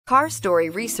Car Story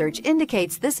research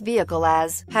indicates this vehicle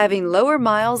as having lower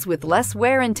miles with less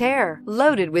wear and tear,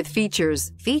 loaded with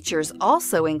features. Features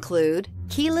also include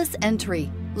keyless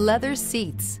entry, leather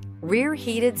seats, rear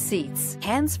heated seats,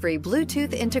 hands-free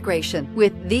Bluetooth integration.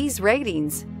 With these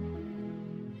ratings,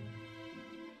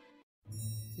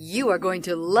 you are going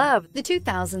to love the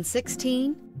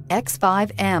 2016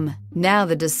 X5 M. Now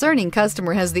the discerning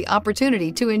customer has the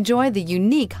opportunity to enjoy the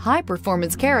unique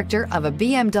high-performance character of a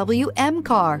BMW M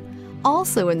car.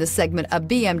 Also in the segment of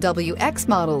BMW X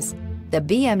models, the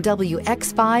BMW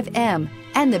X5 M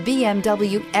and the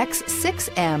BMW X6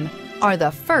 M are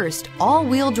the first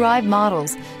all-wheel drive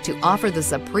models to offer the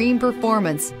supreme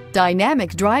performance,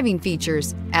 dynamic driving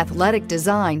features, athletic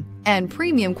design, and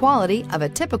premium quality of a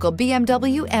typical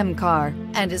BMW M car,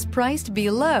 and is priced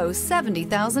below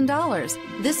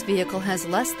 $70,000. This vehicle has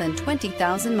less than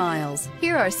 20,000 miles.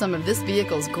 Here are some of this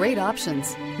vehicle's great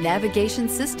options: navigation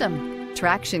system,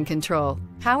 traction control,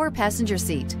 power passenger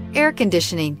seat, air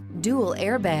conditioning, dual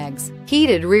airbags,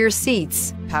 heated rear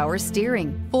seats, power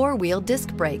steering, four-wheel disc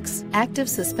brakes, active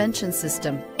suspension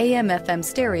system, AM/FM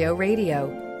stereo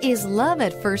radio. Is love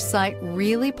at first sight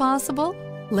really possible?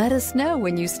 Let us know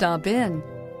when you stop in.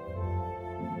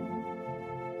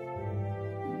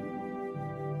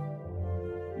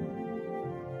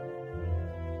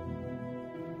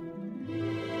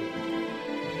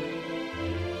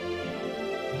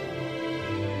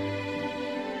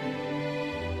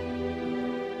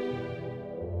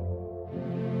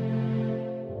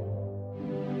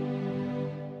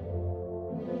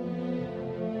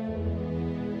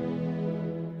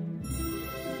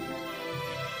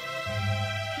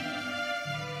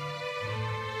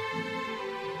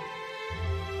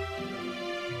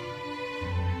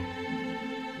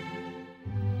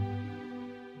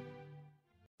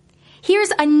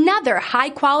 Here's another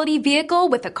high-quality vehicle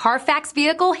with a Carfax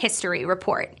Vehicle History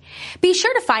Report. Be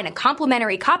sure to find a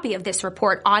complimentary copy of this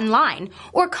report online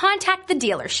or contact the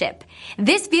dealership.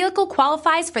 This vehicle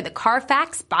qualifies for the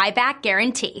Carfax Buyback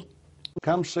Guarantee.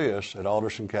 Come see us at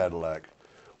Alderson Cadillac.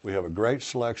 We have a great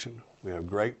selection. We have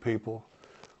great people.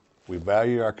 We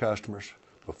value our customers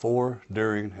before,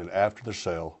 during, and after the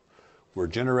sale. We're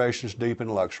generations deep in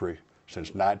luxury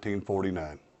since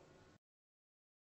 1949.